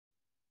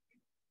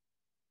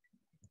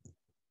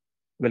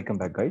Welcome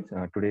back, guys.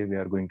 Today we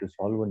are going to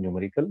solve a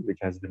numerical which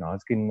has been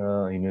asked in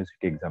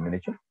university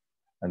examination,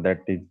 and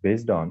that is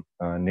based on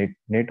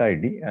net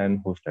ID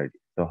and host ID.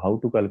 So, how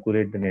to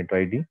calculate the net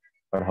ID,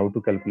 or how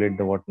to calculate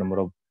the what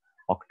number of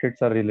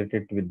octets are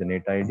related with the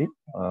net ID,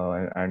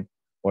 and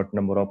what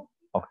number of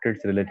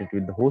octets related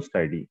with the host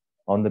ID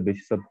on the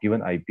basis of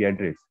given IP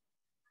address.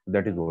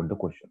 That is what the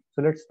question.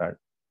 So, let's start.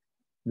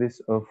 This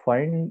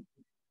find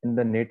in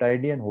the net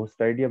ID and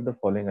host ID of the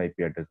following IP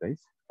address,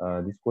 guys.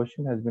 This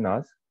question has been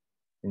asked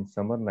in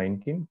summer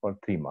 19 for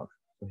 3 marks.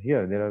 So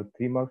here there are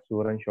 3 marks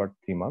over and short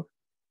 3 marks,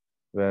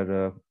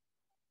 where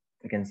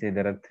you can say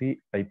there are 3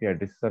 IP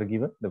addresses are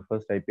given. The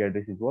first IP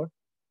address is what?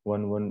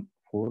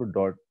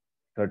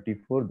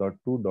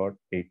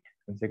 114.34.2.8,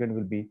 and second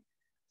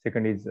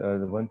is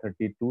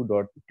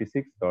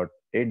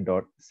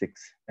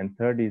 132.56.8.6, and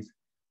third is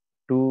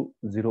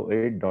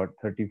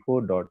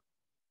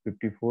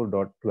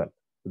 208.34.54.12. So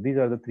these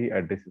are the 3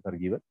 addresses are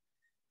given.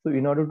 So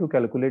in order to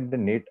calculate the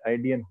net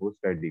ID and host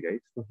ID,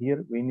 guys, so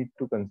here we need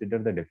to consider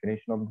the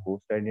definition of the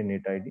host ID and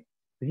net ID.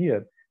 So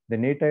here the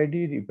net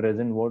ID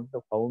represent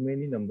how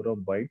many number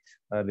of bytes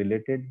are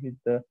related with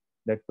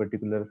that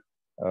particular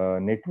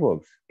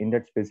networks in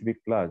that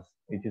specific class,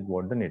 which is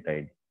what the net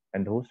ID.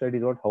 And the host ID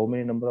is what how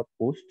many number of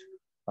hosts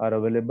are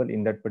available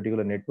in that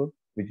particular network,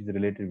 which is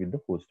related with the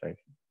host ID.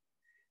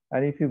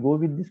 And if you go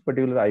with this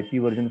particular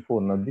IP version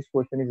 4, now this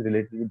question is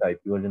related with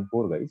IP version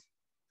 4, guys.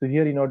 So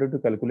here, in order to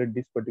calculate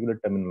this particular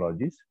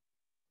terminologies,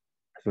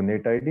 so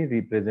net ID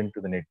represent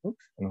to the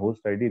networks and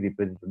host ID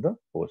represent to the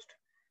host.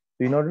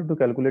 So in order to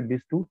calculate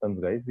these two terms,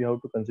 guys, we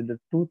have to consider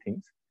two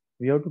things.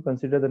 We have to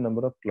consider the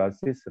number of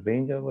classes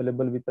range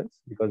available with us,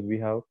 because we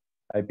have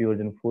IP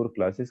version 4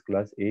 classes: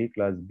 class A,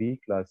 class B,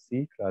 class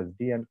C, class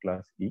D, and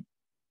class E.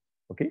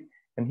 Okay,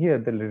 and here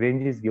the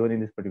range is given in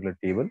this particular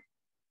table.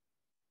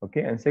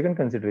 Okay, and second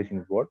consideration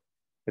is what?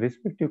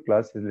 Respective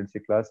classes, let's say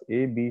class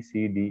A, B,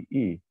 C, D,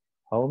 E.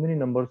 How many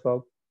numbers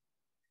of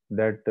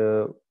that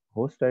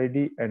host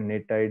ID and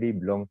net ID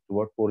belongs to,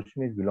 what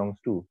portion is belongs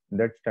to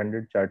that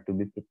standard chart to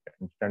be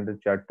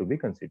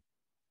considered.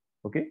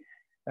 Okay,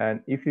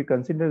 and if you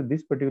consider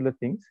these particular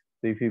things,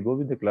 so if you go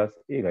with the class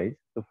A, guys,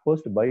 the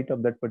first byte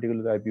of that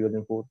particular IP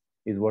version 4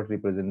 is what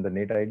represent the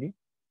net ID,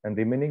 and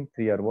remaining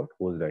three are what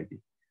host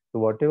ID. So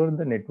whatever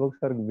the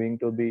networks are going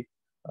to be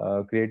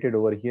created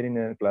over here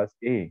in class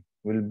A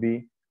will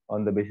be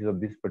on the basis of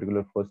this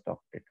particular first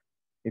octet.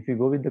 If you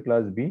go with the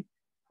class B,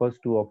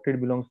 first two octet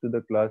belongs to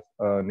the class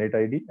net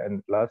ID,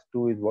 and class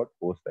 2 is what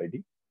host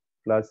ID.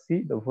 Class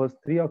C, the first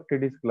three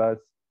octet is class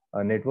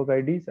network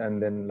IDs, and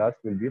then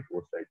last will be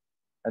host ID.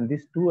 And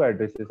these two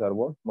addresses are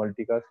what?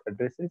 Multicast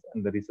addresses,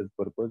 and the research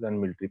purpose and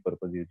military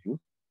purpose is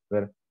used,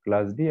 where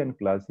class D and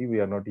class C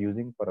we are not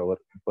using for our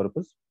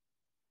purpose.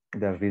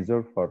 They are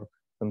reserved for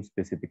some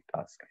specific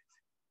tasks.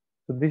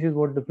 So this is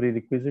what the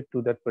prerequisite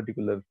to that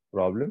particular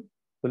problem.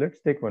 So let's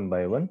take one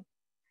by one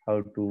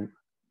how to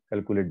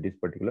calculate this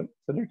particular.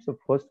 So let's the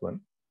first one.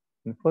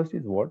 And first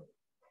is what?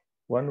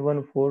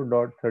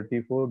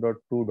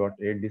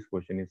 114.34.2.8. This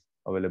question is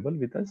available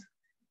with us.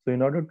 So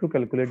in order to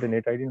calculate the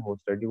net ID and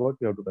host ID, what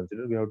we have to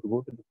consider? We have to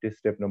go to the test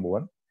step number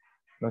 1.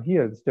 Now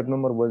here, step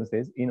number 1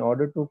 says, in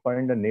order to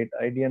find the net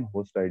ID and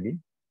host ID,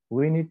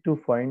 we need to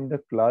find the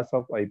class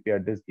of IP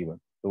address given.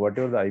 So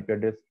whatever the IP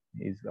address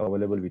is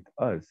available with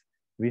us,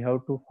 we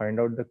have to find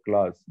out the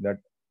class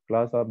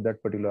of that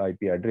particular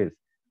IP address,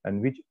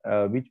 and which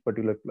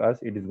particular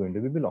class it is going to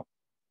be belong.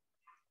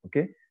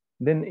 Okay.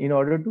 Then in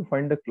order to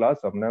find the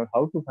class of, now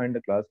how to find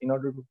the class? In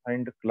order to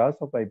find the class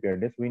of IP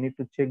address, we need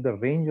to check the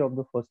range of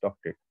the first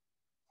octet.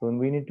 So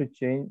we need to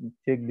check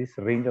this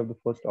range of the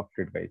first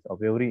octet, guys,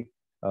 of every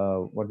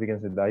what we can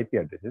say the IP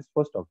addresses,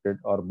 first octet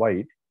or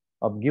byte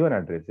of given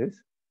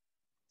addresses.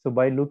 So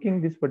by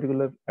looking this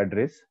particular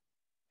address,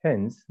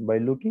 hence by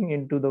looking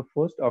into the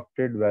first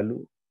octet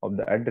value of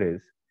the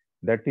address,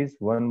 that is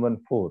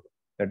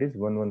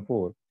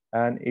 114,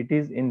 and it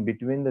is in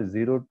between the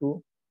 0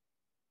 to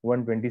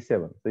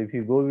 127. So if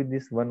you go with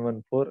this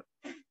 114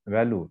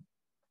 value,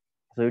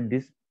 so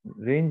this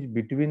range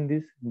between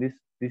this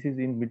is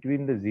in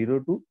between the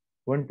 0 to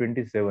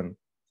 127.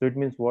 So it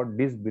means what?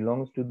 This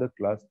belongs to the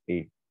class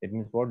A. It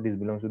means what? This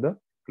belongs to the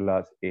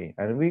class A.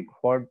 And we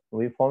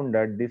found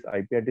that this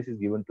IP address is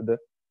given to the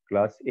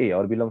class A,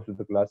 or belongs to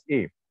the class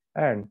A.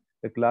 And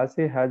the class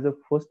A has a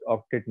first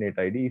octet net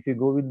ID. If you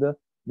go with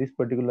this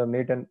particular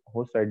net and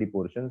host ID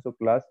portion, so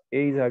class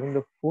A is having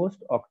the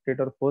first octet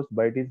or first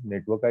byte is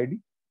network ID,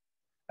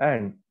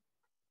 and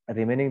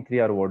remaining three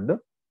are what? The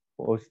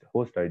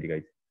host ID,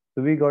 guys.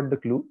 So we got the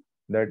clue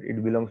that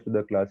it belongs to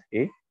the class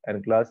A,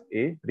 and class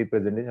A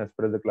represented as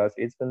per the class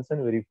A is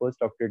concerned, very first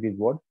octet is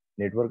what?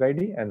 Network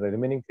ID, and the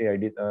remaining three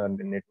IDs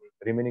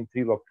remaining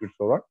three octets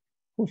are what?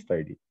 Host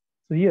ID.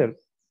 So here,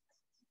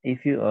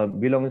 if you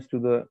belongs to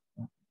the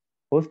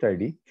host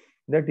ID,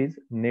 that is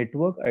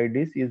network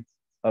IDs is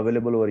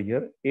available over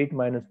here 8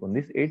 minus 1.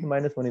 This 8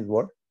 minus 1 is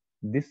what?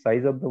 This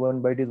size of the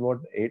one byte is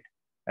what? 8,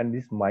 and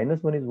this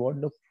minus 1 is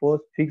what? The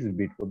first fixed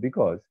bit,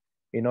 because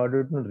in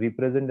order to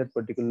represent that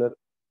particular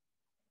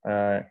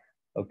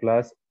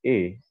class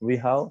A, we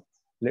have,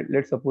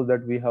 let's suppose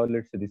that we have,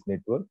 let's say, this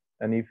network,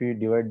 and if we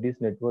divide this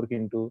network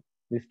into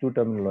these two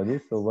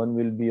terminologies, so one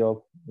will be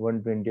of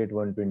 128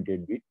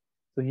 128 bit.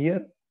 So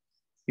here,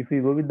 if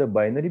we go with the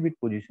binary bit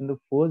position, the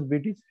first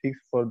bit is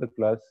fixed for the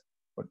class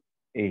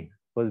A.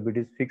 First bit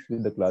is fixed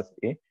with the class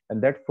A,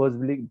 and that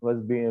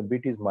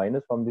bit is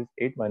minus from this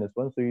 8 minus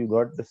 1. So we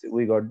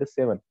got the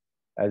 7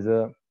 as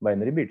a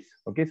binary bits.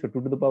 Okay, so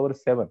 2 to the power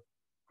 7.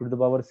 2 to the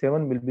power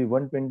 7 will be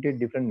 120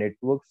 different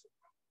networks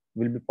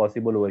will be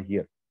possible over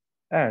here.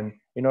 And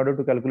in order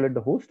to calculate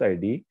the host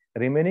ID,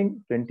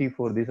 remaining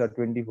 24, these are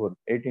 24,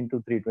 8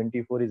 into 3,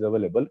 24 is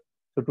available.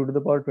 So 2 to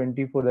the power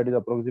 24, that is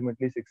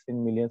approximately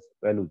 16 million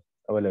values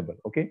available.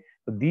 Okay,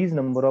 so these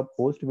number of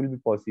hosts will be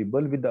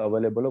possible with the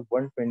available of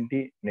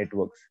 120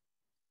 networks.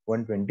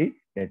 120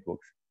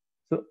 networks.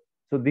 So,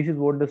 so this is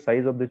what the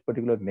size of this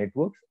particular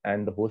networks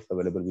and the host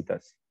available with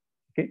us.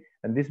 Okay,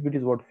 and this bit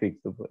is what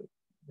fixed. So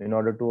in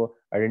order to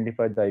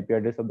identify the IP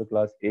address of the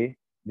class A,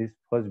 this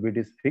first bit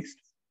is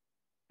fixed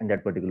in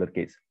that particular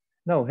case.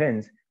 Now,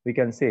 hence, we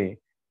can say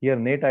here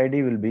net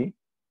ID will be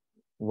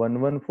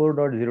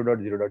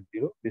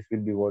 114.0.0.0. This will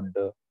be what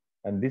the,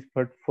 and this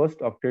first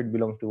octet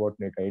belongs to what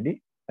net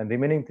ID, and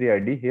remaining three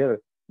ID here,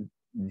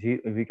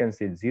 we can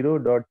say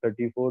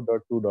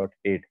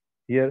 0.34.2.8.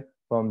 Here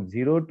from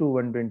 0 to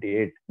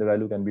 128, the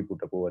value can be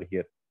put up over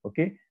here.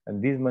 Okay,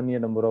 and these many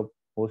number of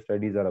host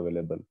IDs are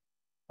available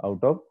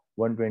out of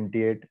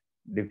 128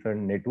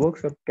 different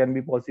networks can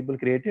be possible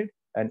created,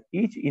 and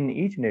each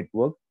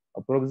network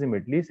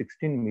approximately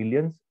 16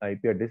 million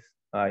IP address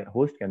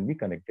host can be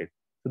connected.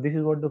 So this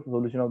is what the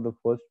solution of the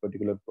first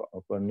particular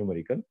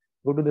numerical.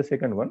 Go to the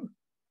second one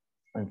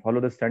and follow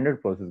the standard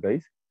process,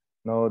 guys.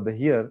 Now the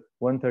here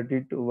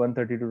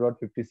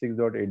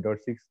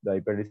 132.56.8.6 the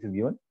IP address is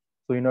given.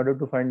 So in order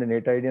to find the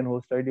net ID and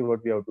host ID,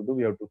 what we have to do,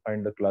 we have to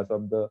find the class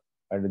of the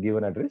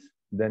given address.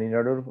 Then in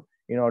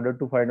order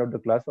to find out the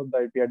class of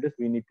the IP address,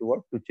 we need to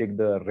what, to check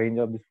the range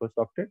of this first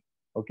octet.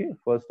 Okay,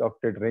 first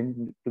octet range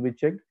to be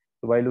checked.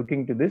 So by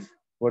looking to this,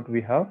 what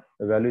we have,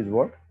 the value is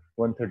what,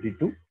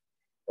 132.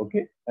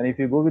 Okay, and if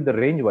you go with the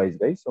range wise,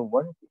 guys, so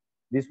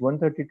this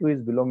 132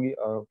 is belonging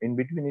in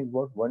between is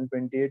what,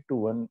 128 to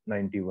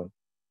 191.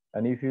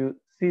 And if you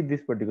see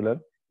this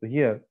particular, so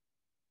here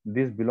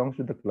this belongs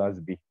to the class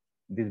B.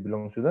 This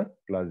belongs to the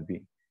class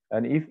B.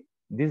 And if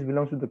this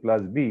belongs to the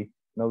class B,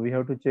 now we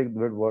have to check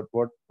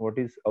what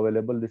is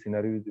available the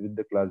scenario with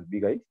the class B,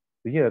 guys.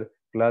 So here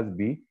class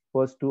B,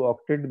 first two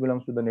octet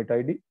belongs to the net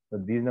ID. So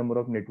these number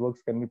of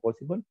networks can be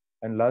possible,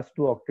 and last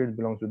two octets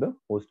belongs to the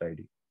host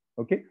ID.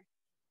 Okay.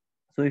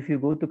 So if you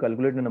go to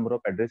calculate the number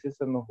of addresses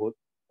and the host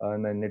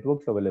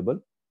networks available,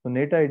 so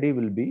net ID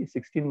will be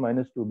 16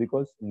 minus 2,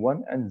 because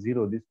 1 and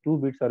 0, these two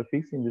bits are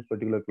fixed in this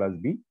particular class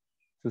B.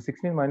 So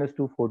 16 minus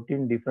 2,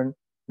 14 different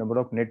number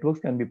of networks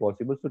can be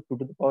possible. So 2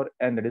 to the power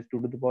n, that is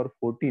 2 to the power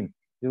 14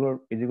 is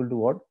equal to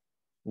what?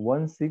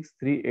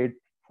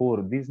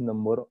 16384. This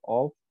number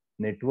of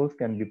networks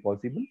can be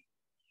possible.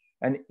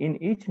 And in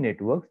each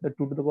network, the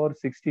 2 to the power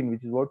 16,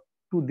 which is what,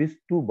 to these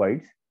 2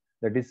 bytes,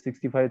 that is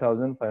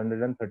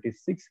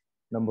 65,536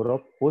 number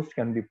of hosts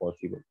can be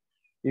possible.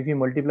 If you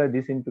multiply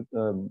this into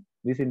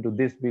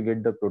this, we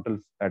get the total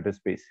address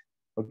space.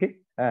 Okay,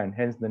 and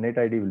hence the net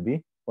ID will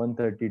be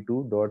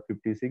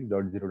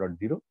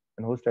 132.56.0.0,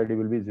 and host ID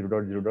will be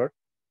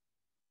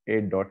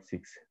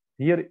 0.0.8.6.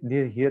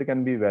 Here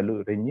can be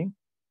value ranging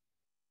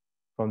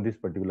from this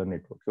particular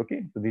networks.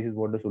 Okay, so this is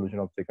what the solution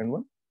of second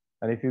one.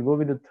 And if you go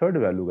with the third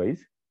value,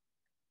 guys,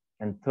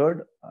 and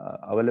third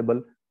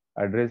available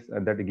address,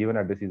 that given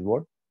address is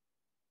what,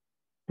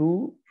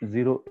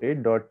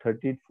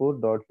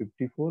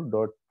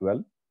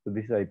 208.34.54.12. So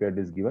this is IP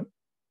address given.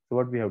 So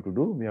what we have to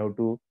do, we have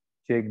to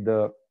check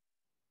the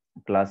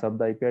class of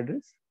the IP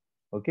address.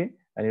 Okay,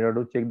 and in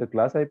order to check the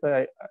class IP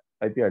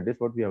address,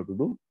 what we have to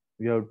do,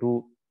 we have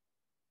to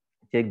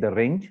check the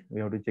range. We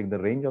have to check the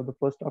range of the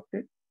first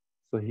octet.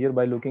 So here,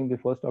 by looking the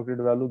first octet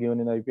value given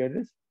in the IP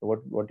address, so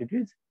what it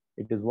is?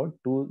 It is what,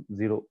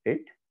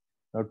 208.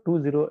 Now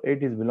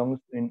 208 is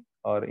belongs in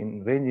or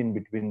in range in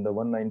between the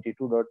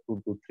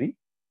 192.223.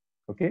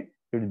 Okay,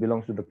 so it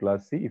belongs to the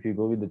class C. If you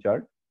go with the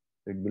chart,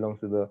 it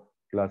belongs to the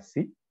class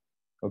C.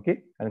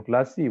 Okay, and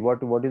class C,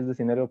 what is the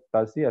scenario of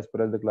class C? As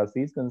far as the class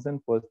C is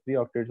concerned, first three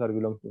octets are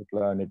belongs to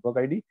the network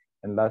ID,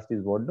 and last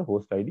is what, the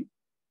host ID.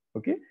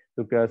 Okay,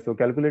 so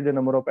calculate the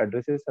number of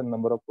addresses and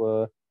number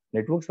of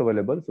networks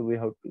available. So we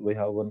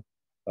have one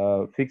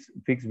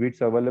fixed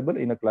bits available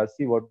in a class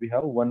C. What we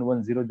have,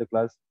 110 the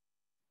class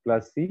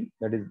C,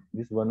 that is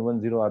this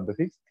 110 are the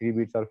fixed, 3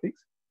 bits are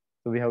fixed.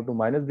 So we have to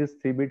minus this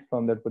 3 bits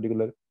from that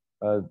particular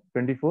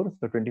 24.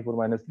 So 24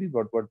 minus 3 is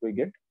what we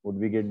get? Would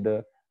we get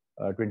the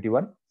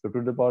 21? So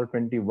to the power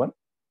 21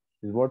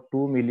 is what,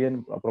 2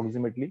 million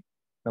approximately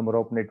number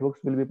of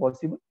networks will be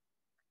possible.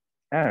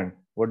 And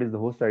what is the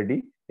host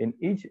ID in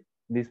each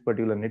this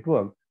particular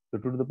network? So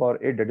 2 to the power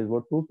 8, that is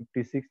what,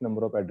 256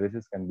 number of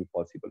addresses can be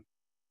possible.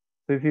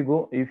 So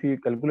if you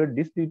calculate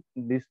these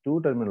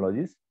two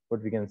terminologies,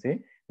 what we can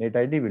say, net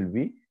ID will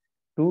be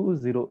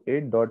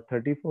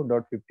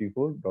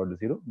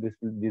 208.34.54.0.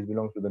 This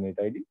belongs to the net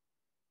ID.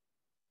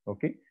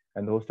 Okay,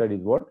 and the host ID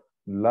is what?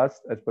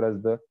 Last, as far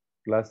as the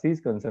class C is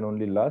concerned,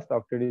 only last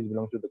octet is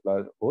belongs to the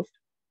class host.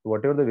 So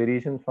whatever the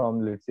variations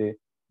from, let's say,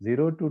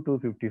 0 to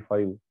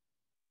 255,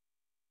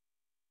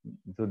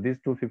 so this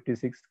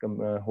 256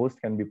 host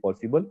can be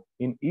possible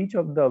in each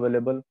of the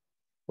available,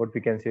 what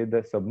we can say,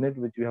 the subnet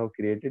which we have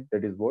created,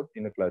 that is what,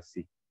 in a class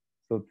C.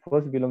 So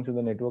first belongs to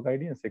the network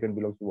ID and second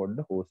belongs to what,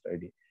 the host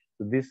ID.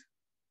 So this,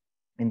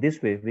 in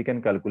this way we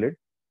can calculate.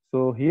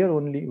 So here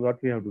only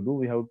what we have to do,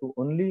 we have to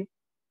only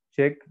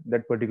check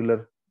that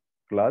particular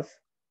class.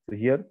 So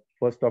here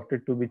first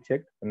octet to be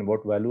checked and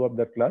what value of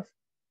that class.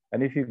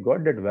 And if you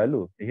got that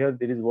value, here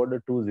there is what, the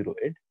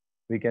 208.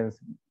 We can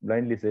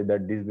blindly say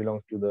that this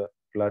belongs to the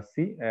class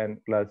C, and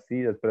class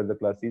C, as far as the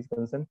class C is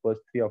concerned,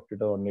 first three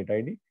octet are net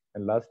ID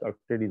and last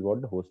octet is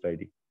what, the host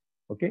ID.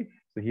 Okay,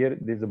 so here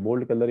this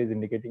bold color is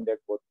indicating that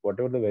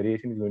whatever the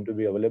variation is going to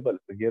be available,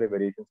 so here a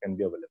variations can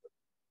be available.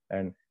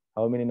 And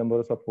how many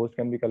numbers of hosts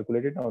can be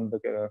calculated on the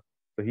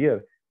so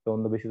here, so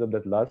on the basis of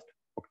that last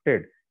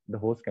octet, the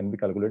host can be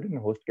calculated, and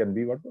host can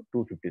be what,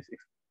 256.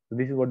 So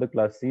this is what the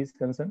class C is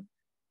concerned.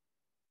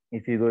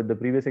 If you go with the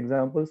previous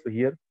example, so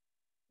here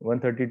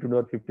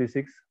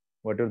 132.56,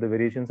 whatever the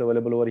variations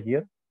available over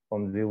here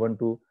from 01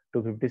 to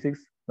 256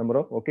 number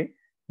of, okay,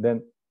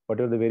 then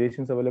whatever the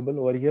variations available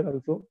over here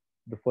also,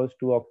 the first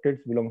two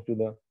octets belongs to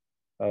the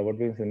what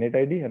we say, net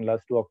ID, and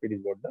last two octet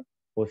is what, the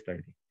host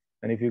ID.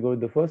 And if you go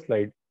with the first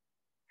slide,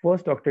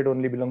 first octet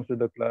only belongs to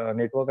the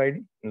network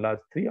ID, and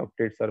last three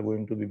octets are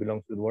going to be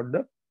belongs to what,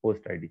 the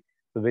host ID.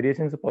 So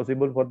variations are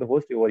possible for the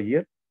host over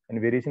here,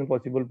 and variation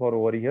possible for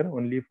over here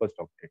only first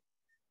octet.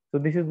 So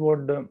this is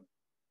what the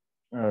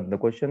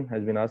question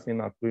has been asked in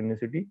Nagpur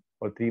University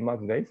for 3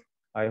 marks, guys.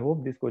 I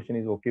hope this question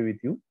is okay with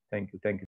you. Thank you. Thank you.